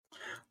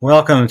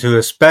Welcome to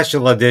a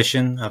special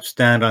edition of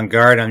Stand on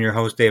Guard. I'm your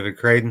host, David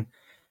Creighton,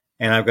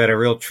 and I've got a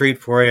real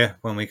treat for you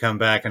when we come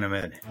back in a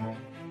minute.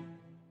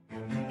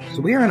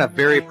 So we are in a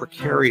very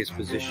precarious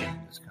position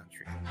in this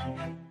country.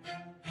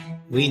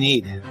 We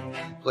need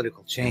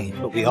political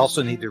change, but we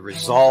also need the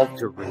resolve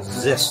to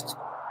resist.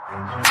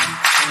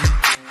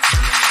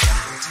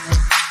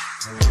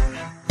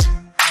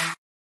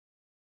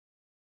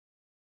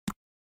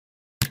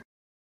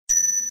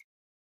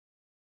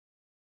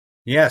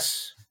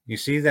 Yes, you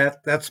see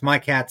that? That's my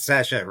cat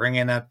Sasha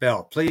ringing that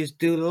bell. Please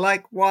do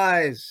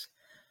likewise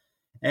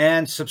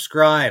and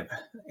subscribe.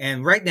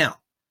 And right now,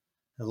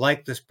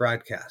 like this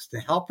broadcast to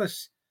help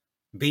us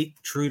beat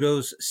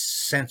Trudeau's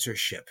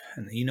censorship.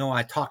 And you know,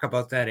 I talk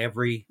about that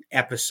every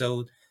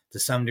episode to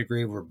some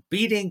degree. We're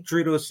beating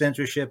Trudeau's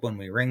censorship when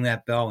we ring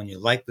that bell, when you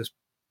like this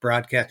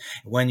broadcast,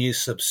 when you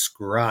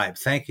subscribe.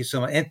 Thank you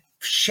so much. And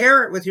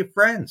share it with your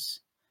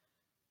friends.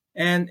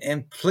 And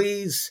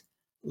please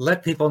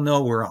let people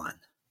know we're on.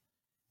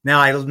 Now,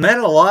 I met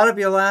a lot of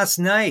you last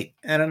night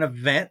at an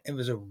event. It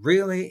was a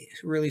really,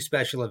 really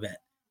special event.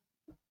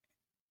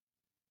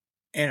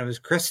 And it was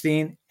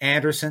Christine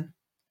Anderson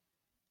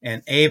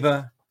and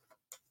Ava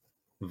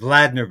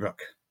Vlaardingerbroek.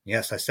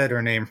 Yes, I said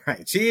her name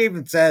right. She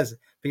even says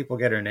people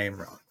get her name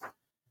wrong.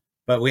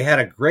 But we had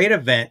a great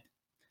event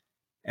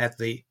at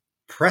the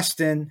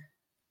Preston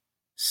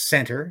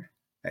Center,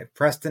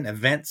 Preston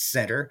Event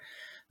Center,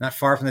 not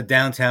far from the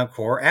downtown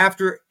core,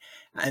 after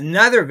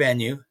another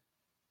venue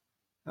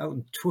out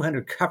in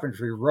 200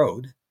 Coventry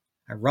Road,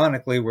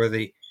 ironically, where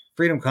the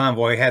Freedom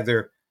Convoy had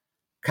their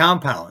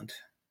compound,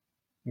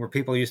 where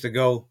people used to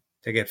go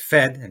to get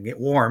fed and get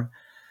warm.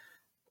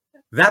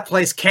 That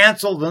place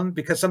canceled them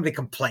because somebody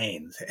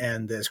complained.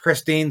 And as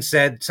Christine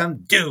said,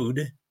 some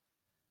dude,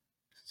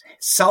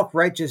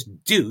 self-righteous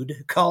dude,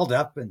 called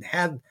up and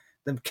had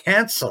them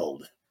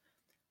canceled.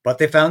 But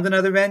they found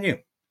another venue.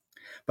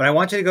 But I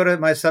want you to go to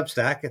my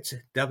Substack. It's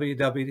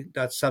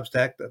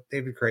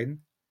www.substack.davidcreighton.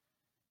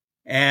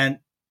 And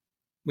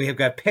we have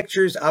got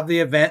pictures of the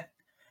event.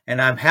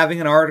 And I'm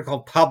having an article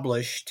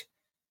published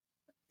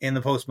in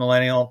the Post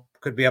Millennial.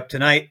 Could be up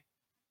tonight.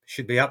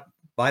 Should be up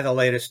by the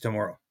latest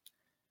tomorrow.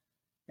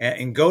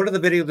 And go to the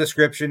video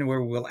description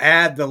where we'll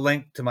add the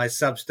link to my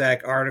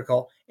Substack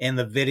article in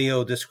the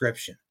video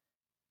description.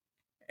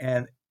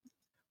 And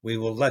we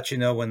will let you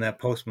know when that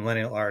Post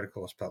Millennial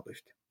article is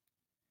published.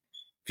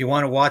 If you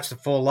want to watch the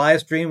full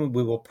live stream,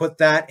 we will put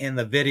that in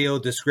the video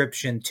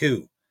description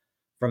too,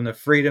 from the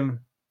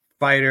Freedom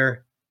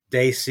Fighter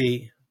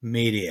Dacey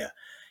Media.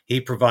 He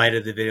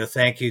provided the video.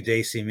 Thank you,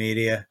 Dacey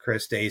Media.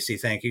 Chris Dacey,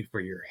 thank you for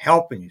your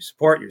help and your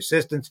support, your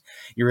assistance.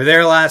 You were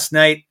there last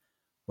night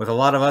with a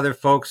lot of other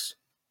folks.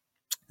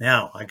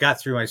 Now, I got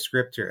through my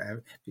script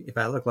here. If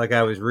I look like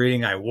I was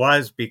reading, I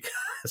was, because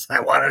I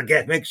wanted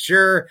to make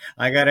sure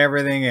I got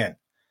everything in.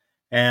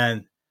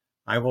 And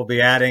I will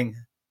be adding,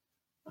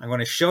 I'm going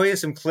to show you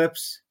some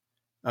clips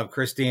of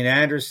Christine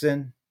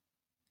Anderson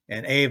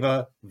and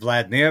Ava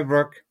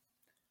Vlaardingerbroek,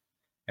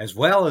 as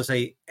well as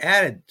a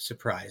added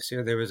surprise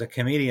here. There was a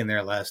comedian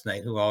there last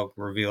night, who I'll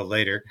reveal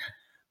later,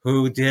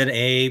 who did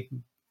a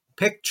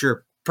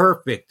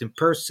picture-perfect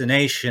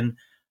impersonation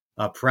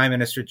of Prime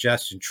Minister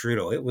Justin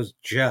Trudeau. It was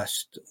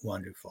just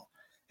wonderful.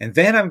 And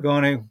then I'm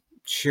going to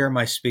share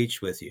my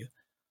speech with you,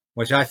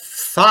 which I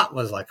thought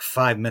was like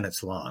 5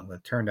 minutes long,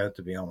 but turned out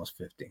to be almost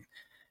 15.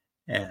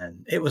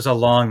 And it was a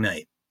long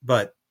night.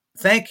 But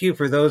thank you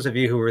for those of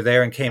you who were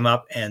there and came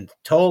up and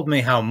told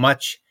me how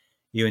much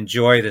you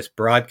enjoy this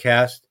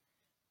broadcast.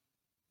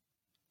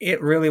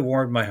 It really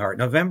warmed my heart.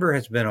 November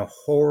has been a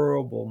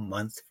horrible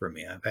month for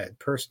me. I've had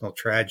personal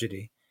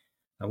tragedy.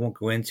 I won't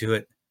go into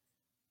it,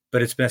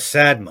 but it's been a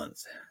sad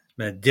month. It's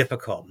been a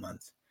difficult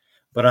month.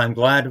 But I'm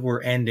glad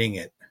we're ending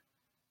it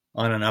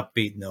on an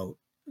upbeat note.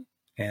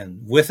 And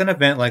with an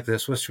event like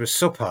this, which was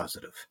so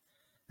positive,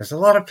 there's a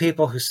lot of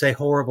people who say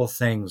horrible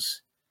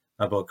things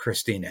about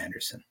Christine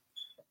Anderson,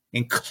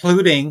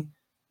 including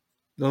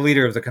the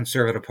leader of the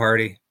Conservative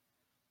Party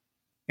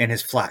and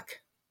his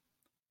flack,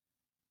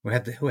 who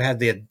had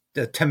the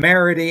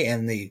temerity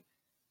and the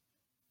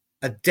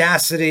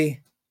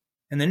audacity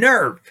and the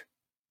nerve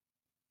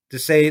to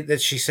say that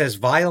she says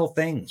vile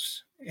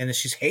things and that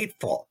she's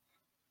hateful.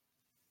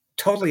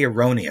 Totally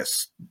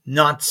erroneous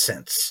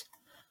nonsense.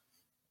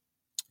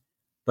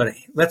 But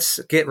let's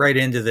get right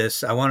into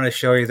this. I want to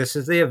show you, this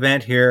is the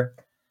event here.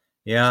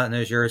 Yeah, and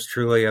there's yours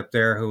truly up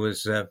there, who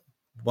was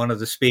one of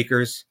the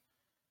speakers,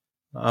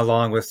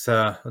 along with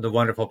the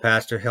wonderful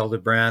Pastor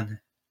Hildebrand.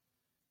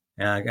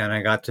 And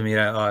I got to meet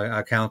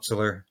a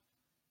counselor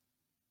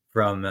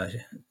from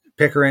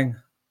Pickering,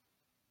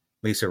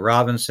 Lisa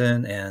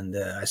Robinson, and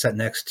I sat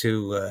next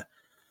to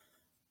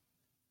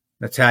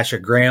Natasha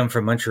Graham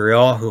from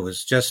Montreal, who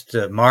was just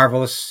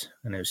marvelous.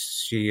 And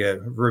she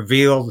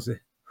revealed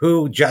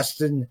who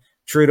Justin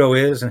Trudeau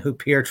is and who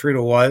Pierre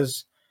Trudeau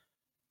was.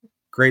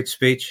 Great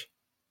speech.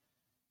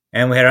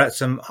 And we had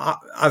some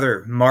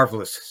other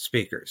marvelous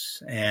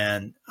speakers.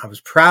 And I was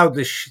proud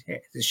to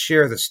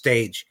share the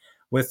stage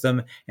with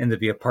them and to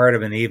be a part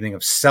of an evening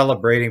of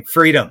celebrating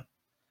freedom.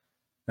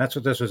 That's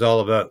what this was all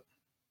about.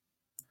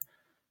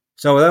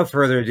 So without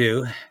further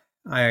ado,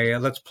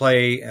 let's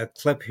play a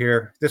clip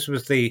here. This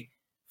was the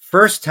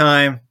first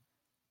time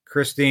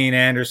Christine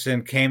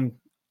Anderson came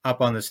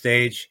up on the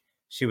stage.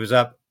 She was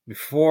up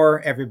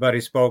before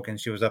everybody spoke, and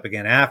she was up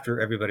again after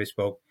everybody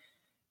spoke.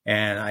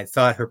 And I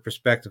thought her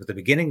perspective at the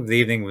beginning of the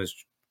evening was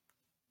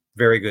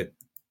very good.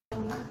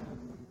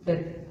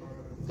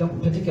 That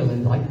don't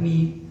particularly like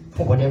me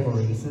for whatever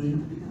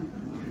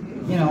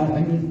reason. You know,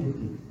 I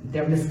mean,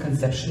 their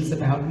misconceptions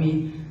about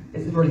me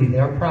is really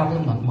their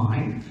problem, not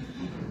mine.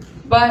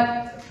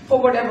 But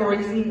for whatever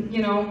reason,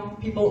 you know,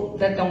 people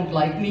that don't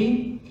like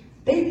me,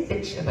 they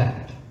bitch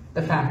about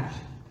the fact,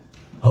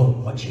 oh,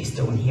 what she's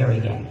doing here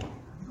again.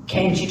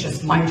 Can't she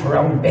just mind her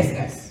own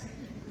business?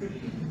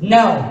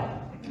 No,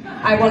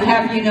 I will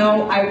have you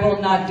know, I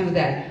will not do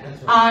that.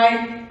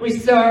 I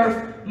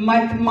reserve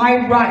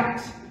my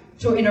right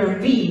to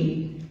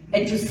intervene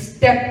and to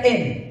step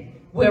in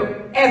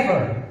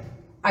wherever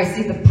I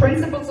see the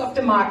principles of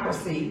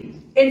democracy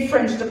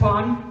infringed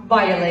upon,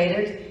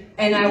 violated,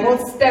 and I will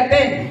step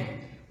in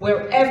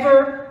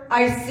wherever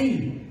I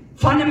see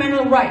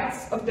fundamental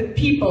rights of the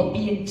people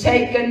being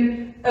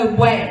taken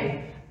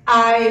away.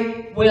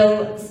 I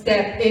will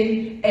step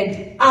in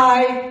and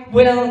I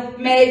will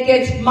make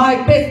it my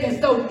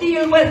business. So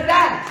deal with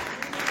that.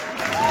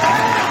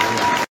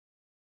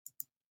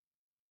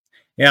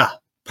 Yeah,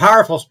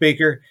 powerful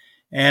speaker.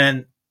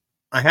 And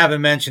I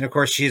haven't mentioned, of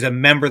course, she's a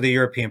member of the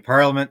European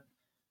Parliament,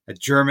 a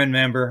German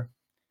member.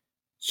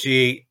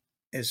 She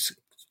is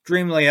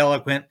extremely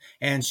eloquent,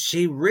 and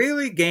she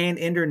really gained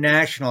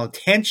international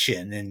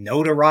attention and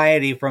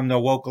notoriety from the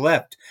woke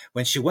left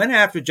when she went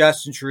after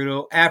Justin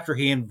Trudeau after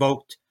he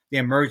invoked the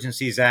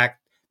Emergencies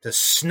Act to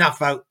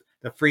snuff out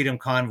the Freedom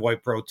Convoy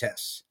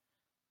protests.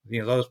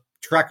 You know, those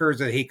truckers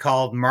that he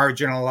called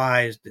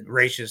marginalized and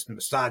racist and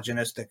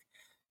misogynistic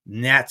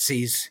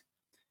Nazis.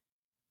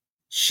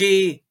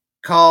 She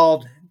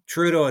called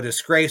Trudeau a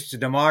disgrace to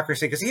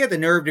democracy because he had the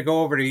nerve to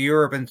go over to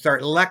Europe and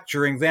start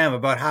lecturing them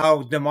about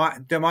how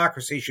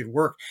democracy should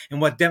work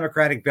and what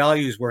democratic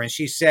values were. And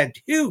she said,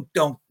 you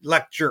don't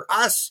lecture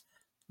us.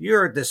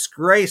 You're a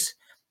disgrace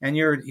and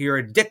you're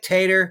a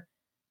dictator,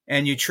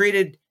 and you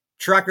treated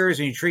truckers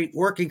and you treat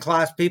working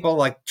class people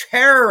like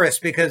terrorists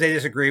because they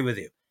disagree with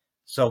you.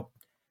 So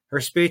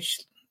her speech,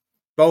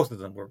 both of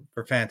them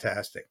were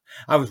fantastic.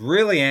 I was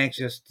really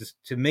anxious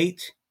to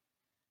meet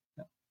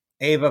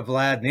Eva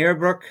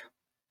Vlaardingerbroek,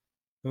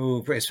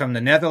 who is from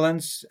the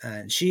Netherlands,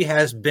 and she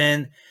has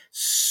been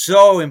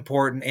so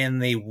important in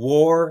the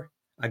war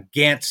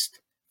against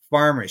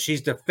farmers.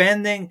 She's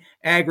defending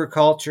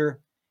agriculture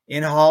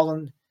in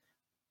Holland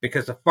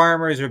because the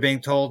farmers are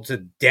being told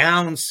to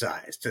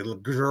downsize, to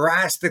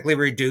drastically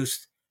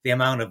reduce the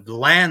amount of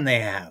land they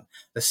have,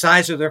 the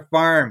size of their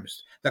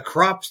farms, the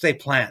crops they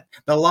plant,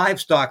 the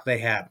livestock they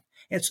have.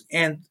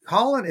 And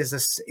Holland is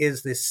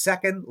the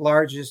second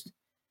largest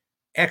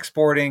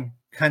exporting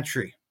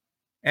country,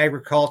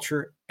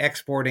 agriculture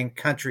exporting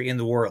country in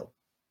the world.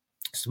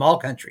 Small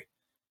country.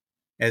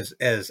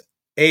 As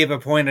Ava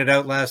pointed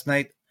out last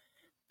night,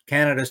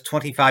 Canada's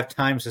 25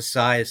 times the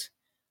size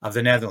of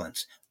the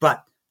Netherlands.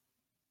 But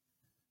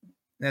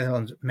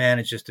Netherlands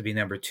manages to be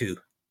number 2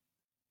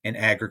 in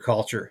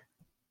agriculture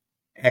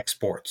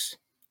exports.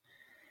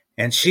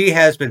 And she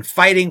has been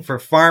fighting for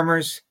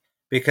farmers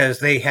because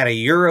they had a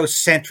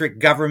Eurocentric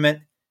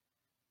government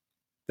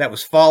that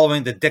was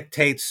following the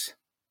dictates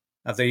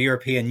of the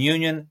European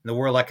Union, the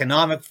World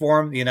Economic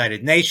Forum, the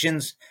United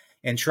Nations,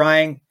 and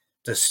trying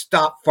to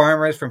stop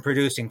farmers from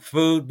producing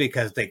food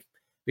because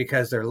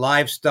their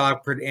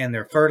livestock and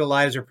their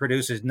fertilizer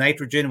produces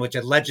nitrogen, which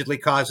allegedly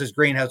causes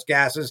greenhouse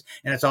gases,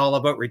 and it's all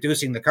about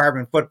reducing the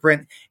carbon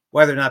footprint,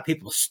 whether or not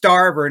people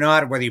starve or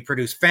not, whether you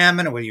produce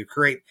famine or whether you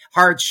create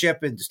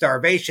hardship and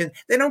starvation.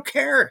 They don't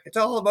care. It's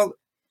all about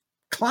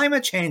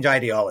climate change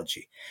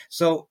ideology.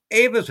 So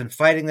Ava's been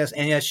fighting this,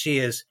 and yes, she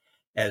is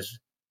as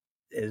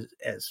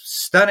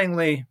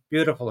stunningly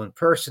beautiful in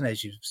person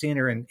as you've seen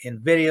her in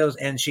videos,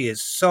 and she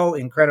is so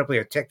incredibly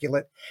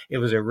articulate. It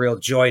was a real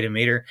joy to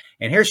meet her.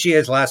 And here she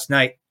is last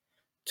night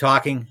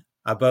talking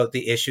about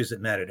the issues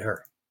that mattered to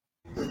her.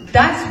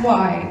 That's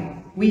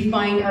why we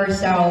find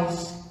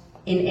ourselves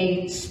in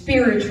a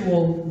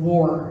spiritual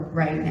war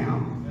right now.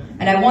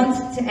 And I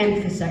want to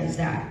emphasize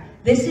that.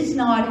 This is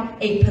not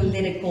a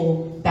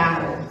political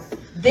battle.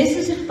 This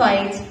is a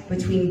fight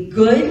between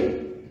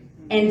good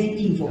and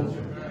evil.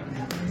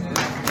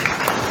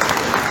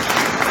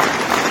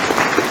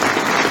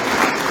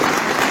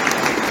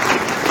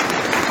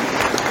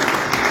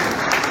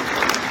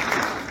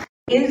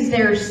 Is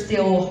there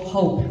still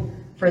hope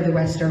for the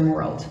Western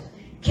world?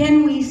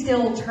 Can we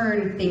still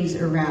turn things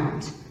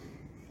around?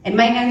 And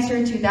my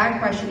answer to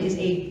that question is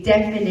a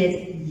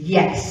definite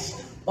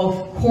yes.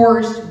 Of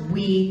course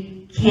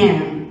we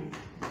can.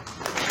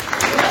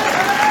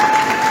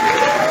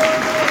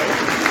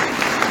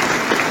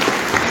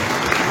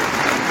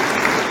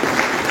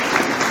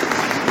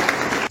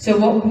 So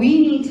what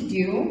we need to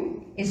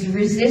do is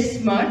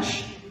resist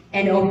much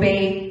and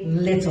obey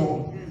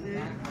little.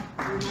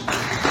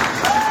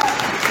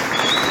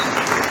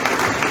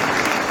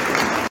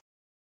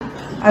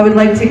 I would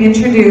like to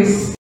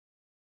introduce...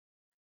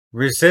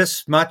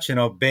 Resist much and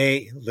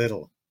obey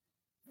little.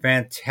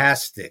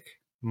 Fantastic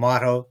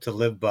motto to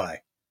live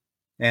by.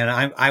 And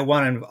I've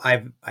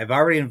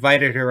already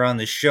invited her on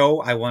the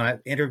show. I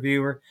want to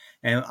interview her,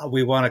 and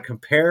we want to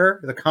compare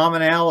the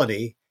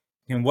commonality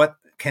in what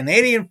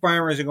Canadian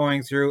farmers are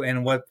going through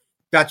and what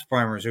Dutch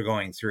farmers are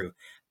going through.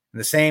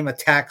 The same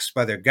attacks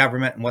by their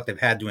government and what they've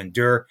had to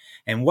endure,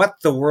 and what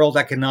the World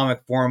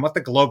Economic Forum, what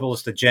the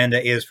globalist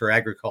agenda is for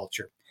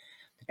agriculture.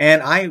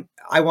 And I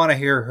want to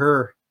hear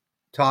her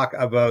talk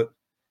about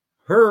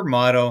her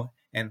motto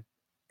and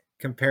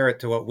compare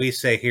it to what we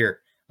say here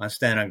on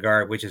Stand on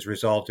Guard, which is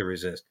resolve to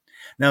resist.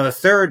 Now, the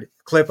third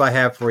clip I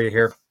have for you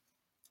here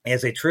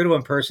is a Trudeau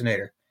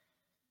impersonator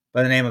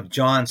by the name of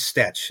John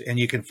Stetch, and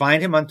you can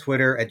find him on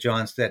Twitter at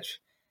John Stetch.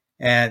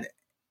 And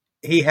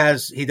he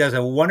does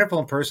a wonderful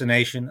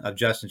impersonation of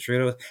Justin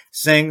Trudeau,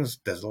 sings,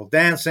 does a little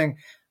dancing,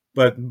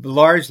 but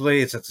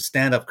largely it's a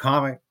stand-up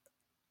comic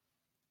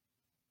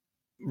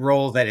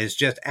role that is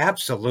just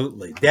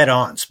absolutely dead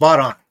on, spot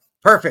on,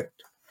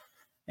 perfect.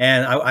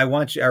 And I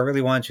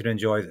really want you to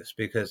enjoy this,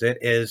 because it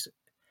is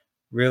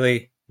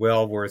really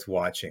well worth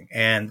watching.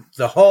 And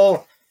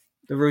the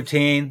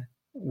routine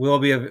will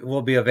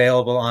be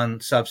available on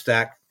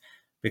Substack,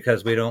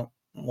 because we don't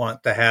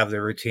want to have the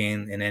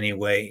routine in any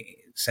way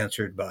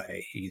censored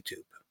by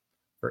YouTube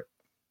for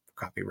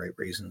copyright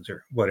reasons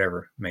or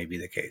whatever may be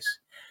the case.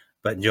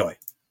 But enjoy.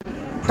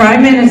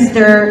 Prime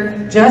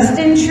Minister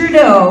Justin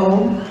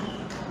Trudeau.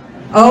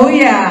 Oh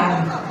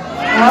yeah.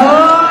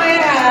 Oh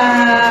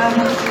yeah.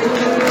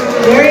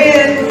 There he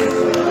is.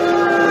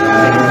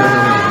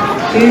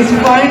 He's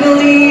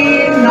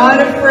finally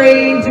not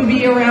afraid to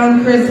be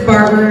around Chris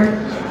Barber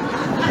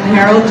and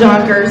Harold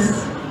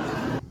Jonkers.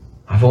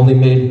 I've only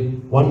made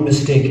one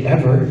mistake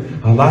ever.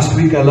 Last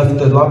week I left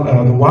the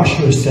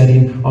washer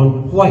setting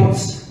on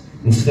whites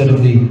instead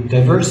of the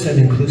diverse and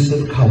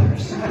inclusive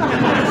colors.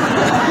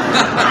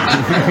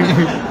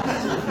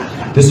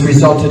 This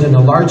resulted in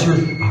a larger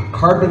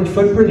carbon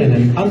footprint and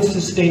an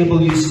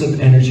unsustainable use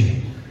of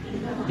energy.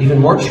 Even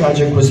more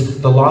tragic was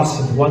the loss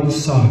of one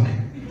sock.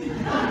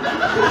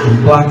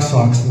 And black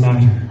socks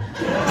matter.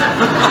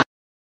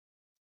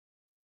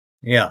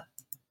 Yeah.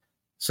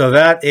 So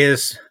that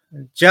is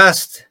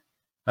just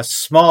a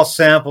small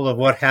sample of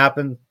what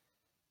happened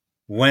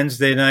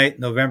Wednesday night,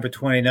 November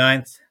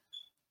 29th,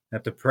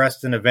 at the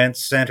Preston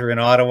Events Center in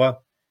Ottawa.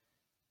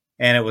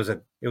 And it was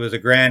a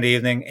grand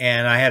evening,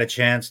 and I had a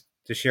chance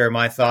to share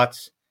my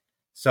thoughts.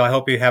 So I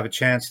hope you have a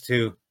chance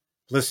to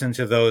listen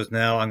to those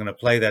now. I'm going to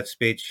play that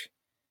speech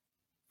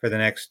for the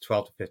next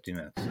 12 to 15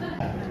 minutes.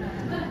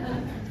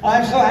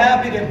 I'm so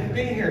happy to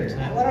be here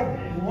tonight. What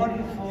a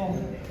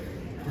wonderful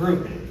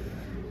group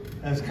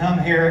has come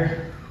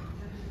here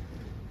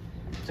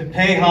to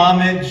pay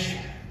homage,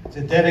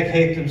 to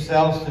dedicate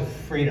themselves to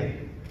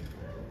freedom.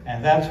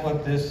 And that's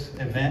what this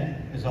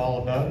event is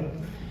all about.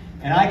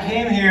 And I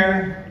came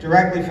here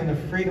directly from the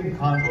Freedom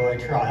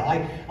Convoy trial.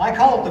 I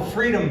call it the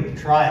Freedom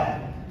Trial,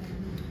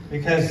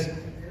 because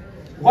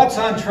what's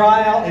on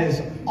trial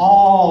is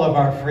all of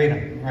our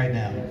freedom right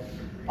now.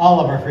 All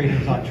of our freedom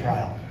is on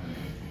trial.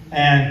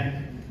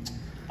 And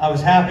I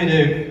was happy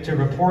to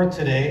report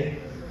today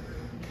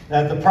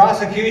that the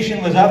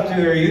prosecution was up to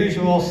their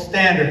usual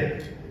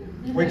standard,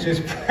 which is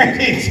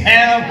pretty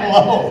damn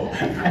low.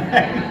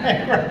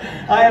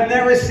 I have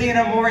never seen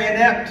a more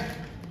inept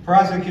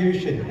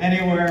prosecution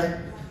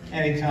anywhere,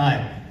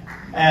 anytime.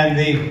 And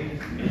the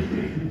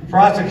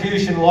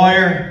prosecution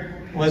lawyer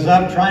was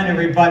up trying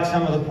to rebut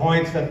some of the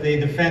points that the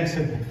defense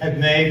had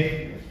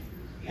made.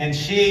 And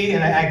she,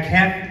 and I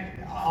can't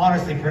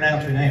honestly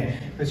pronounce her name,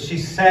 but she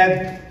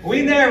said,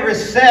 "We never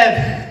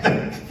said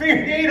the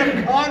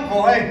Freedom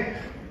Convoy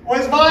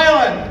was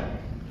violent."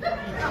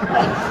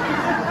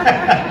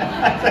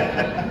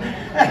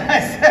 I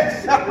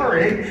said,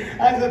 sorry.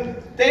 I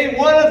said, day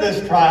one of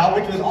this trial,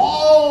 which was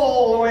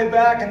all the way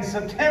back in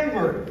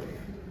September.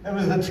 It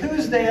was the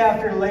Tuesday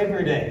after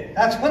Labor Day.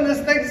 That's when this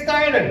thing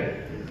started.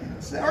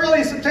 It's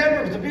early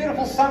September. It was a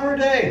beautiful summer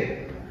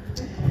day.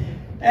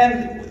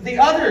 And the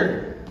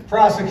other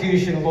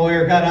prosecution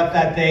lawyer got up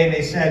that day and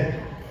they said,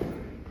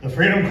 the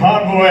Freedom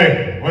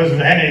Convoy was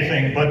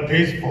anything but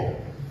peaceful.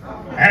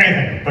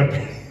 Anything but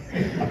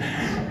peaceful.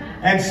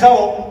 And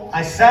so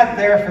I sat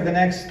there for the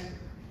next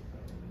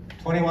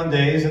 21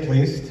 days at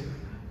least,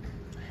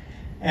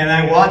 and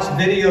I watched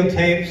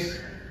videotapes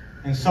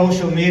and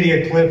social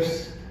media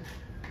clips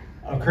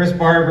of Chris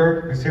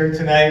Barber, who's here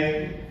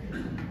tonight,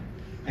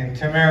 and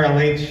Tamara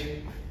Leach.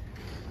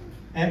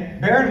 And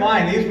bear in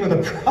mind, these were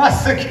the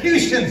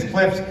prosecution's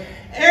clips.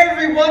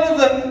 Every one of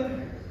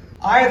them,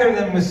 either of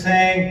them was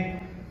saying,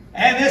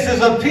 and this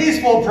is a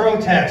peaceful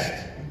protest,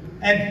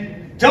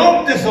 and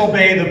don't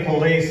disobey the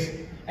police,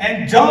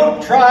 and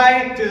don't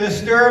try to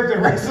disturb the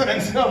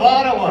residents of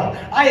Ottawa.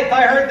 If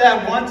I heard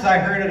that once, I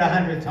heard it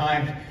 100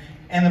 times.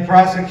 And the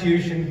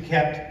prosecution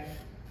kept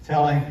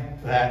telling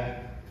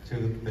that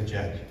to the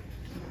judge.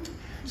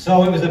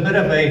 So it was a bit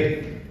of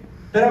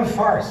a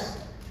farce.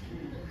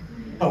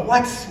 But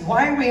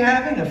why are we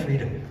having a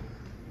Freedom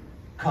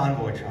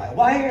convoy trial?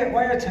 Why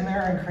are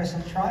Tamara and Chris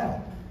on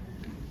trial?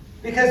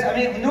 Because, I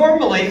mean,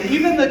 normally,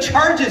 even the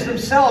charges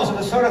themselves are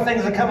the sort of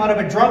things that come out of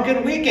a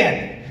drunken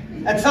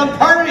weekend at some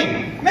party.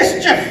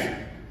 Mischief!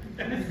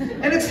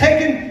 And it's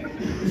taken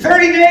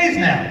 30 days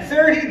now,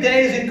 30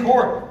 days in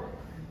court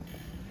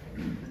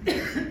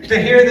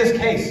to hear this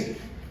case.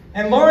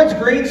 And Lawrence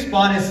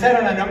Greenspan has said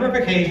on a number of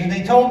occasions,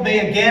 he told me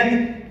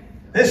again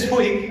this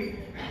week,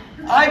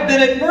 I've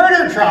been at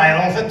murder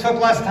trials that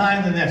took less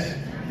time than this.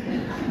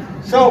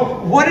 So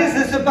what is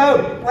this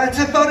about? Well, it's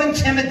about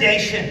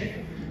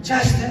intimidation.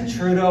 Justin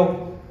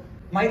Trudeau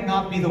might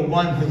not be the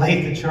one who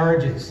laid the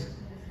charges,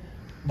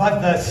 but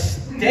the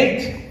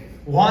state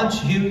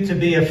wants you to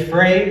be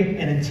afraid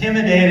and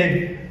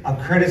intimidated of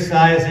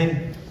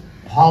criticizing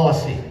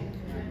policy.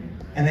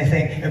 And they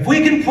think, if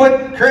we can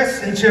put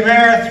Chris and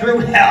Tamara through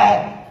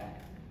hell,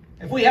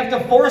 if we have to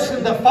force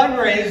them to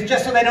fundraise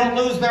just so they don't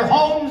lose their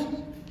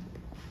homes,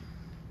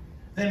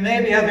 then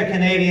maybe other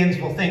Canadians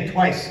will think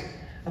twice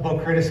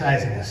about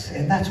criticizing us.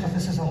 And that's what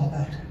this is all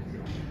about.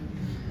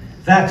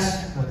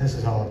 That's what this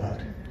is all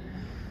about.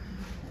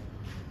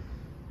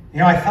 You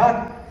know,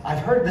 I've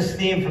heard this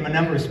theme from a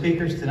number of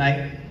speakers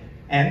tonight,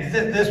 and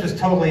this was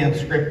totally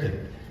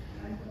unscripted.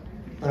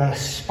 But a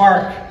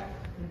spark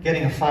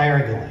getting a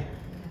fire going.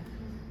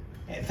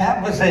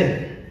 That was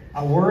a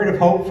word of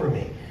hope for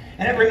me.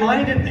 And it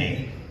reminded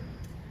me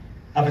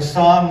of a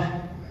song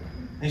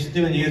I used to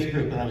do in the youth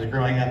group when I was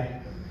growing up.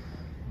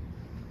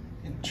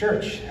 In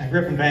church, I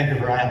grew up in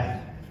Vancouver Island.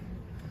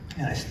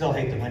 And I still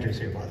hate the winters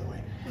here, by the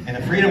way. And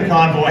the Freedom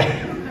Convoy,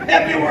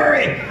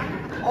 February!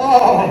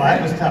 Oh,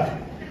 that was tough.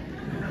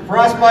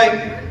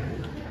 Frostbite.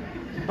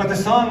 But the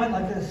song went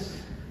like this.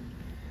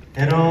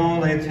 It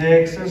only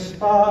takes a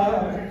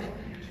spark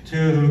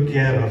to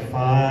get a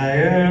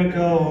fire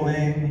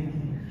going.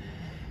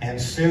 And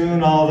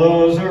soon all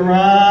those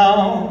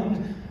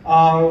around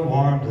are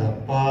warmed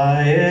up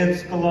by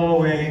its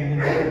glowing.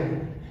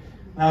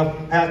 Now,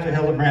 Pastor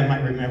Hildebrand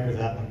might remember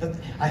that one. But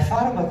I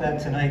thought about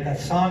that tonight. That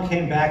song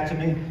came back to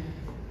me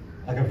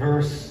like a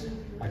verse,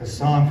 like a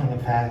song from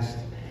the past.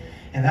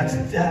 And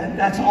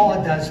that's all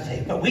it does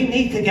take. But we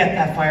need to get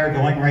that fire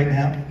going right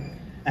now.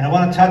 And I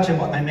want to touch on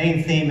what my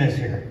main theme is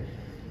here.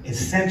 Is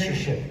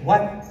censorship.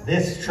 What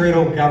this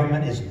Trudeau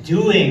government is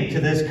doing to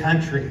this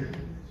country.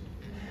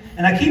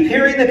 And I keep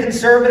hearing the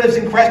Conservatives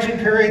in question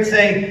period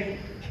say,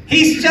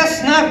 he's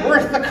just not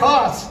worth the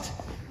cost.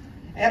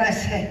 And I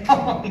say,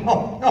 oh,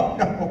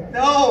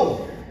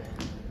 no.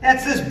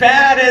 That's as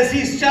bad as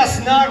he's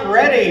just not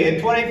ready in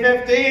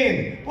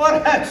 2015.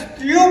 What a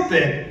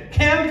stupid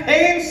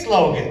campaign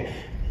slogan.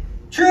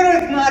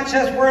 Trudeau's not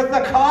just worth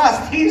the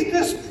cost. He's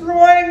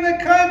destroying the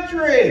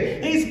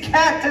country. He's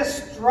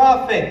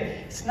catastrophic.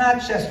 It's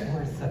not just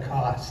worth the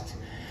cost.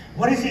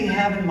 What does he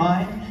have in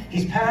mind?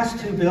 He's passed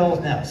two bills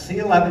now,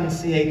 C11 and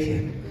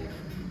C18.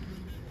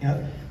 You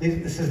know,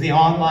 this is the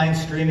Online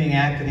Streaming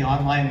Act and the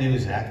Online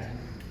News Act.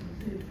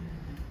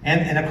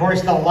 And of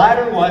course, the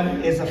latter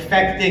one is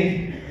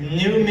affecting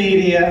new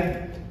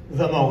media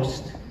the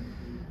most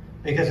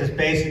because it's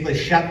basically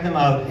shutting them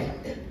out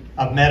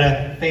of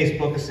Meta,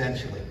 Facebook,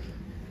 essentially.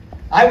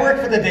 I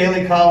worked for the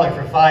Daily Caller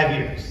for 5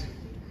 years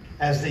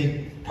as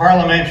the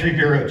parliamentary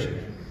bureau chief.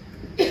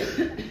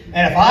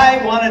 And if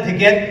I wanted to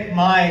get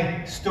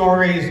my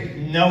stories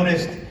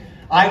noticed,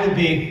 I would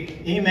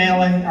be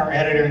emailing our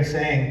editor and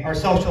saying, our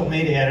social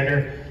media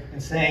editor,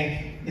 and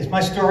saying, is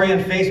my story on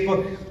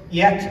Facebook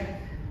yet?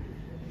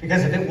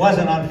 Because if it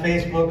wasn't on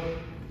Facebook,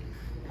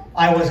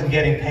 I wasn't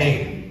getting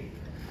paid.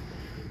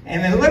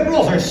 And the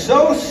Liberals are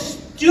so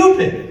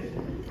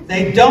stupid,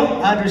 they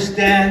don't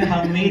understand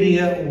how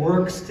media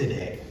works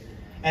today.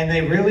 And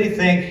they really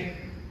think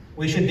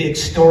we should be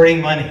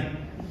extorting money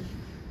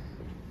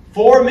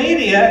for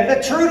media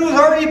that Trudeau's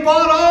already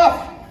bought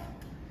off.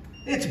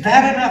 It's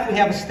bad enough we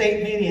have a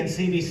state media in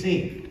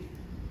CBC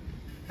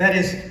that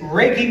is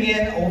raking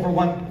in over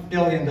 $1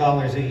 billion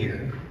a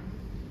year.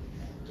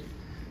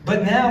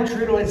 But now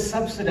Trudeau is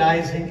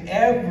subsidizing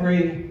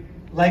every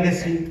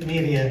legacy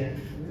media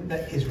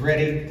that is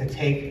ready to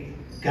take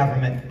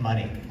government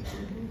money.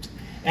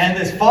 And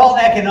this fall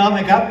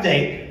economic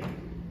update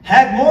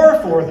had more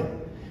for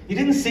them. You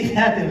didn't see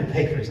that in the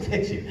papers,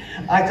 did you?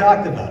 I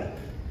talked about it.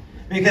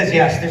 Because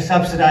yes, they're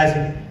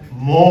subsidizing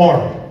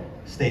more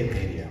state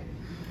media.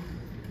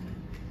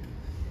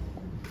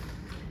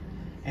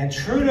 And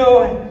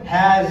Trudeau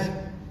has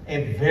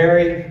a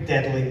very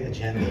deadly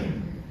agenda.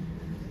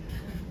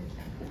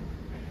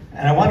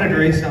 And I wanted to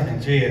read something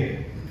to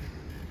you.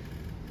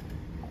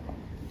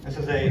 This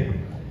is a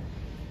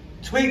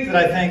tweet that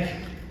I think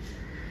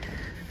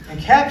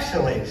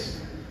encapsulates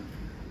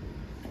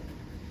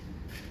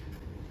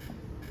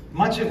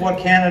much of what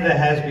Canada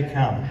has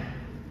become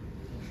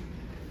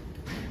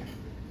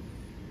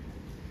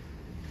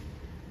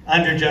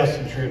under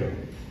Justin Trudeau.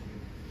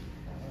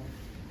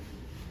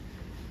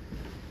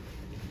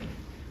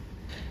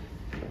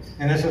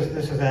 And this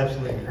is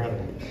absolutely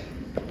incredible.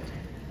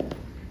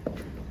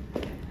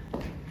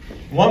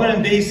 Woman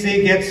in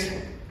BC gets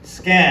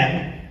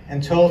scanned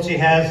and told she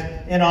has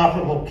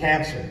inoperable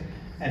cancer.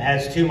 and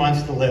has 2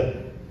 months to live.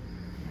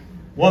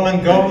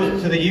 Woman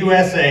goes to the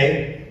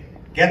USA,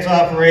 gets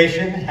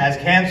operation, has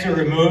cancer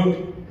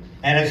removed,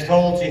 and is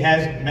told she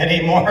has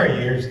many more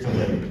years to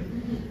live.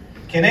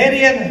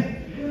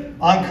 Canadian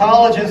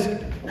oncologists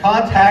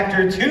contact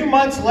her 2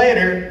 months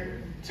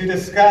later to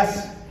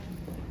discuss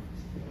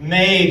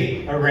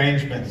MAID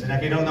arrangements. And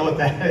if you don't know what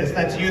that is,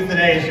 that's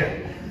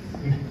euthanasia.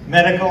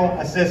 Medical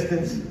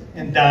assistance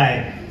in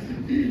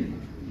dying.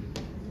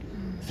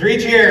 3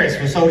 cheers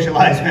for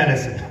socialized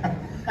medicine.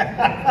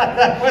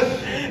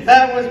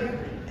 that was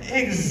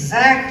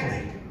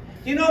exactly.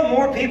 You know,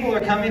 more people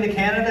are coming to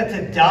Canada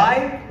to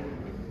die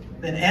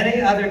than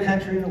any other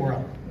country in the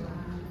world.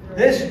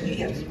 This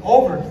is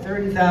over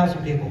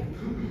 30,000 people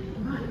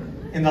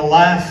in the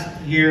last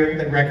year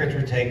that records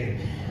were taken.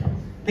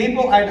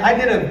 People, I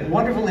did a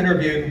wonderful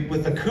interview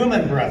with the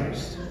Kuman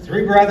brothers.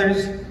 3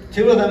 brothers,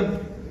 2 of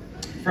them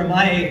from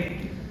my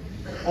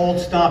old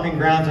stomping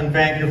grounds on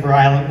Vancouver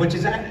Island, which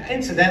is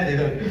incidentally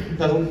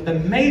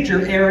the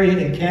major area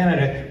in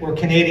Canada where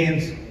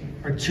Canadians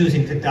are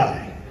choosing to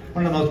die.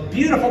 One of the most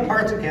beautiful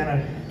parts of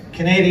Canada.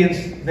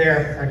 Canadians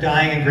there are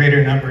dying in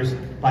greater numbers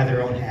by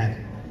their own hand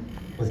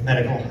with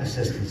medical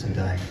assistance in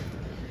dying.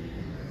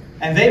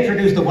 And they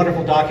produced a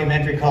wonderful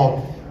documentary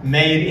called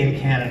Made in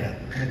Canada.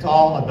 And it's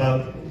all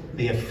about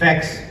the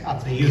effects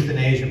of the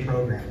euthanasia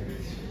program.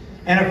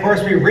 And of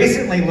course, we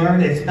recently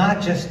learned it's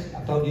not just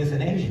about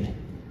euthanasia.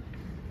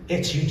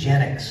 It's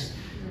eugenics.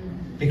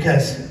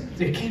 Because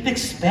they keep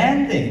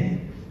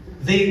expanding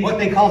what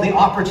they call the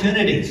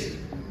opportunities.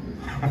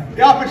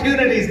 The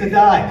opportunities to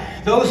die.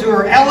 Those who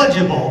are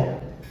eligible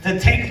to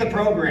take the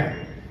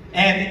program.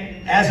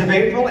 And as of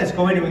April, it's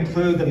going to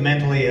include the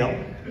mentally ill.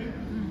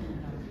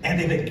 And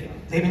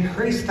they've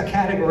increased the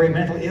category of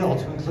mentally ill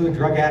to include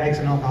drug addicts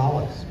and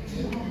alcoholics.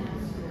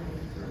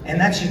 And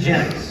that's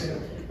eugenics.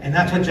 And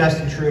that's what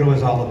Justin Trudeau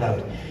is all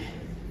about.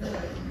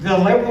 The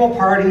Liberal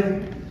Party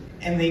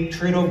and the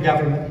Trudeau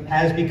government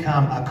has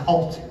become a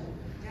cult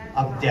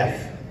of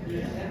death.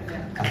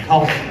 A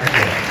cult of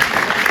death.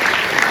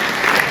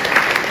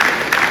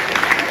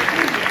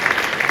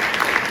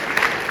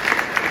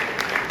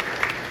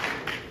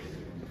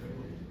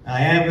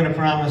 I am going to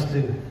promise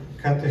to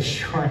cut this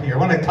short here. I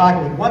want to talk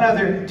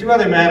about 2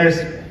 other matters,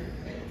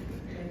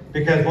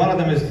 because one of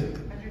them is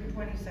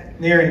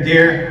near and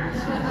dear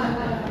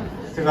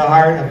to the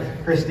heart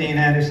of Christine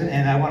Anderson,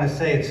 and I want to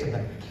say it's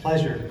a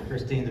pleasure,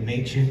 Christine, to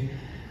meet you.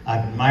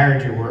 I've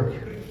admired your work.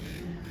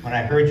 When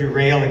I heard you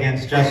rail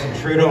against Justin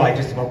Trudeau, I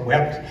just about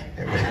wept.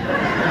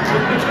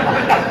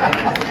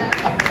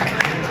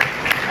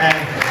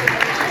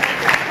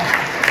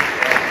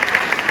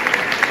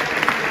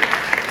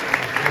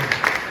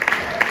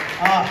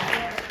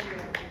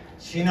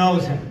 She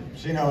knows him.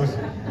 She knows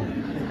him.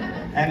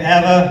 And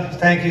Eva,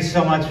 thank you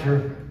so much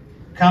for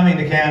coming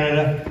to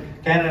Canada.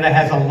 Canada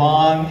has a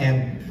long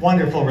and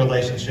wonderful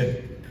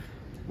relationship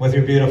with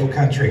your beautiful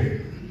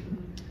country.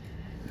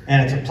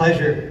 And it's a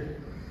pleasure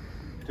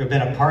to have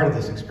been a part of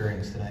this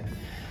experience tonight.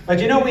 But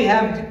you know, we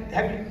have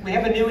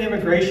a new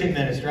immigration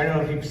minister. I don't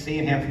know if you've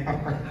seen him,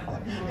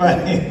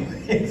 but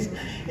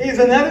he's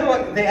another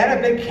one. They had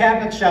a big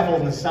cabinet shuffle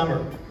in the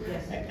summer.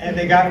 And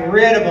they got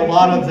rid of a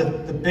lot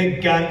of the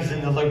big guns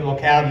in the Liberal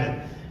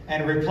cabinet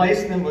and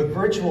replaced them with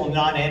virtual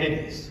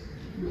non-entities.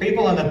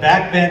 People on the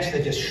back bench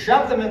that just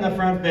shoved them in the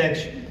front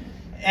bench.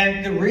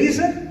 And the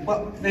reason?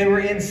 Well, they were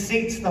in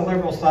seats the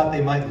Liberals thought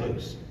they might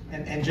lose.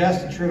 And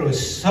Justin Trudeau is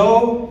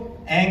so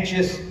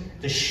anxious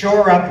to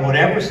shore up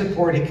whatever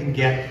support he can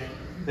get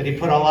that he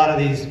put a lot of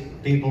these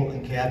people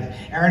in cabinet.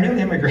 And our new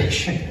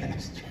immigration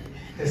minister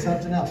is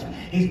something else.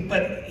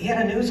 But he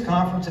had a news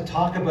conference to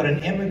talk about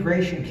an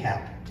immigration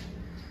cap.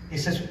 He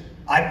says,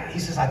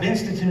 I've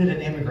instituted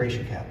an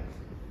immigration cap.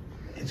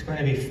 It's going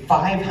to be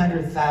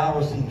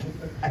 500,000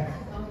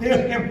 new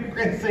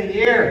immigrants a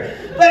year.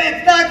 But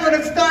it's not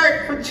going to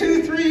start for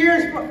 2-3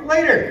 years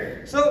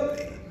later. So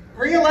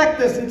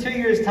re-elect us in 2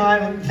 years'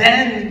 time,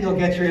 then you'll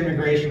get your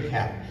immigration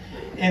cap.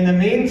 In the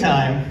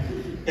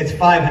meantime, it's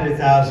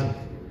 500,000.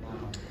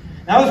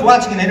 Now, I was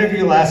watching an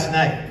interview last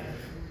night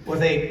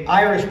with an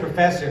Irish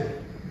professor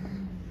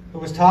who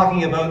was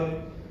talking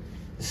about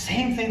the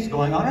same things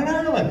going on in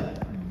Ireland.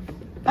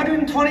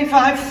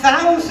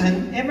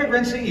 125,000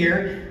 immigrants a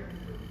year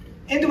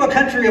into a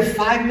country of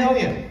 5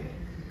 million.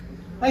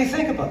 Now you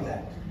think about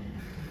that.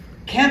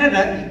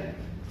 Canada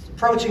is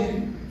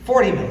approaching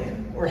 40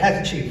 million, or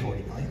has achieved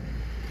 40 million,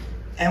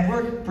 and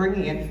we're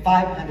bringing in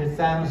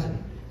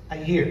 500,000 a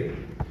year.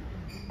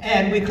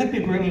 And we could be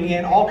bringing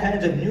in all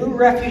kinds of new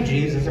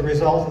refugees as a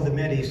result of the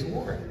Mideast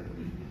war.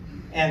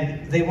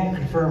 And they won't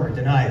confirm or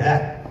deny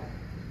that.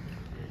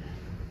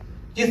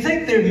 Do you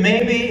think there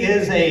maybe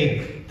is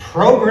a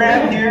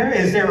program here?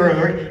 Is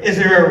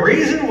there a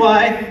reason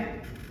why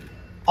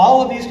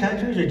all of these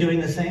countries are doing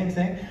the same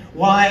thing?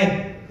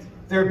 Why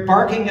they're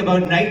barking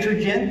about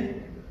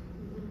nitrogen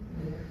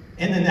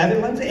in the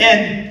Netherlands?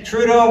 And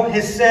Trudeau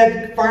has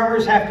said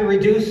farmers have to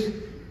reduce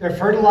their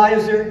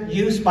fertilizer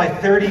use by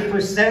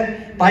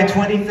 30% by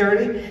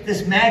 2030.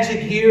 This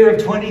magic year of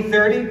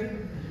 2030.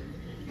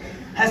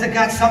 Has it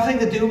got something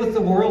to do with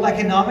the World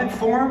Economic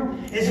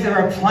Forum? Is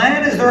there a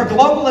plan? Is there a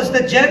globalist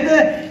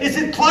agenda? Is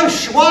it Klaus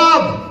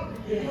Schwab?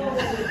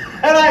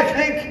 And I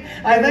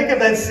think of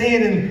that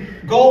scene in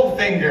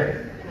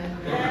Goldfinger.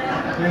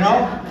 You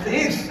know,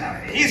 he's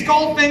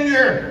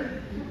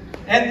Goldfinger.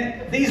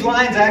 And these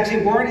lines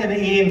actually weren't in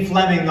the Ian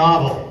Fleming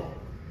novel,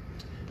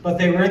 but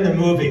they were in the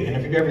movie. And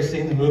if you've ever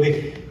seen the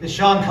movie, the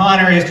Sean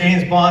Connery as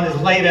James Bond is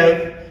laid out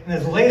and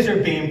there's a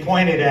laser beam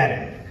pointed at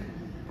him.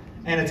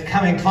 And it's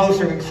coming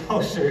closer and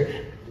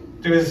closer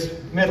to his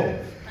middle.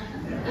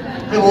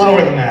 A little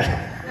lower than that.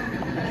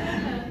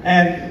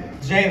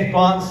 And James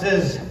Bond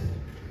says,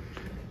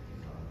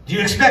 "Do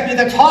you expect me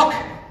to talk?"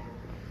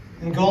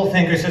 And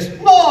Goldfinger says,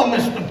 "No,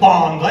 Mr.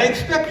 Bond, I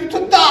expect you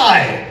to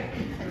die."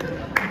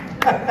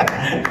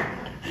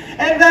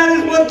 And that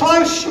is what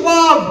Klaus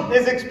Schwab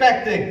is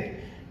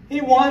expecting. He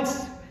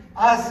wants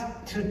us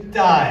to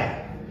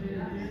die.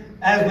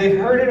 As we've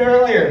heard it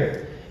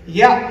earlier,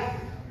 yeah,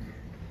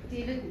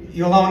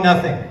 you'll own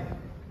nothing,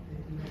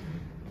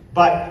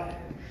 but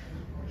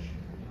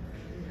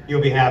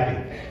you'll be happy.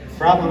 The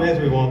problem is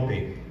we won't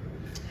be.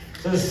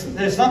 So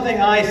there's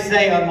something I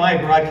say on my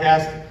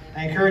broadcast.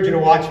 I encourage you to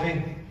watch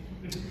me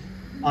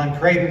on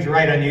Creighton's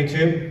Right on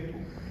YouTube,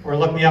 or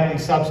look me up on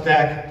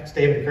Substack. It's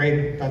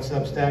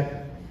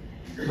davidcreighton.substack.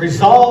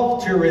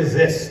 Resolve to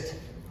resist.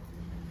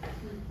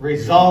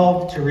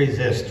 Resolve to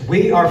resist.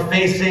 We are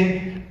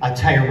facing a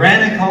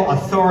tyrannical,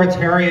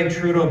 authoritarian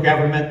Trudeau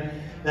government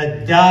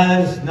that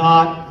does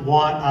not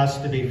want us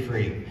to be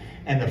free.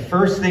 And the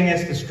first thing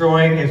it's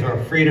destroying is our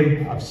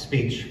freedom of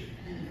speech.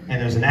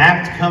 And there's an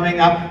act coming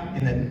up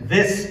in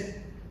this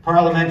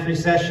parliamentary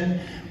session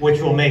which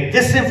will make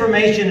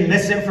disinformation and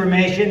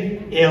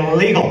misinformation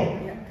illegal.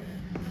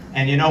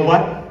 And you know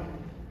what?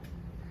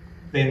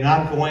 They're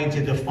not going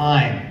to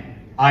define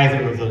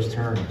either of those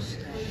terms.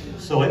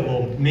 So it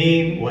will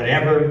mean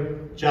whatever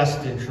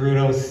Justin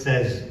Trudeau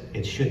says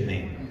it should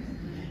mean.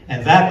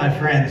 And that, my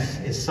friends,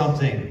 is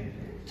something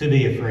to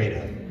be afraid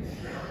of.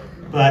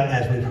 But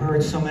as we've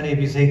heard so many of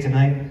you say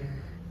tonight,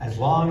 as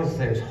long as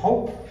there's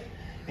hope,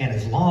 and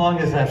as long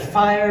as that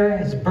fire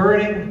is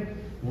burning,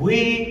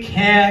 we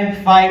can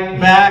fight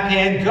back,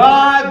 and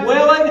God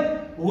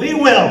willing, we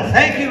will.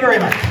 Thank you very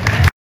much.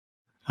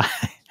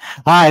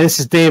 Hi, this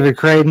is David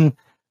Creighton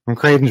from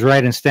Creighton's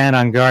Right and Stand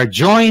on Guard.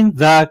 Join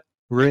the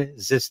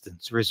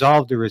resistance.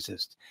 Resolve to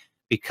resist.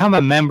 Become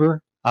a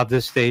member of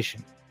this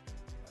station.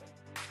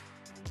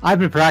 I've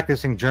been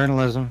practicing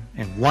journalism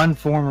in one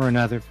form or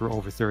another for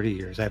over 30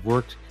 years. I've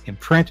worked in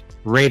print,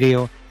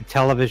 radio, and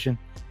television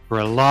for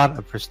a lot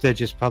of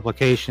prestigious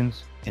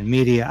publications and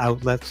media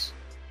outlets.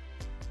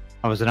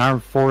 I was an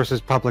Armed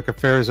Forces Public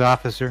Affairs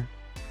officer.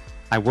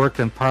 I worked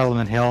in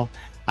Parliament Hill.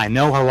 I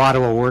know how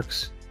Ottawa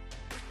works,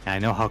 and I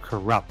know how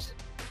corrupt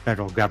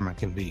federal government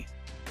can be.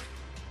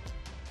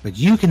 But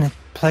you can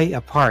play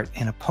a part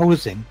in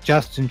opposing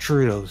Justin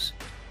Trudeau's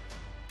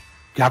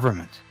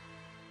government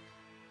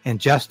and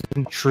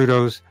Justin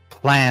Trudeau's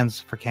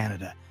plans for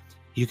Canada.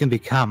 You can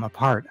become a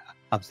part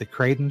of the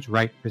Creighton's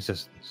Right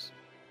resistance.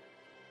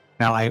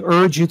 Now, I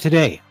urge you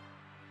today,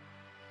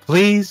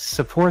 please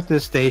support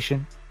this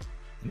station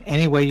in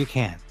any way you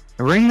can.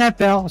 Ring that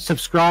bell,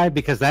 subscribe,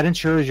 because that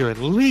ensures you're at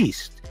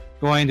least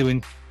going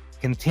to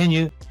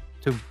continue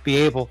to be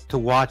able to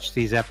watch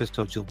these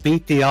episodes. You'll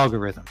beat the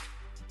algorithm.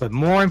 But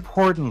more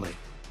importantly,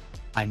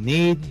 I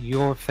need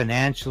your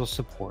financial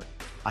support.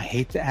 I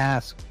hate to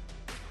ask,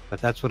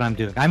 but that's what I'm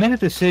doing. I made a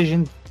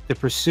decision to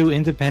pursue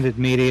independent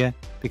media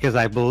because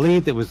I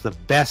believed it was the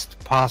best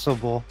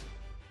possible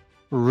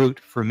route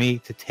for me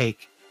to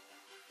take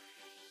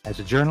as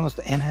a journalist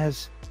and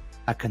as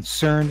a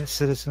concerned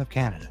citizen of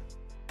Canada.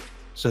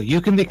 So you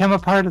can become a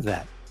part of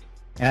that.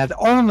 And at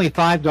only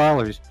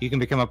 $5, you can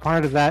become a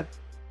part of that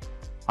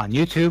on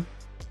YouTube,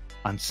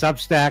 on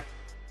Substack,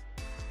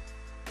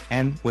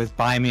 and with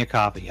Buy Me a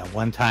Coffee, a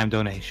one-time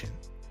donation.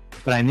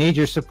 But I need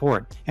your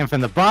support. And from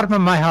the bottom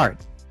of my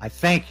heart, I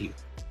thank you.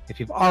 If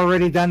you've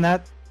already done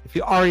that, if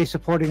you're already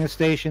supporting the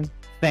station,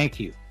 thank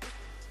you.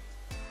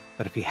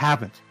 But if you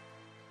haven't,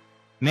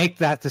 make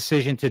that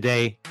decision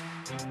today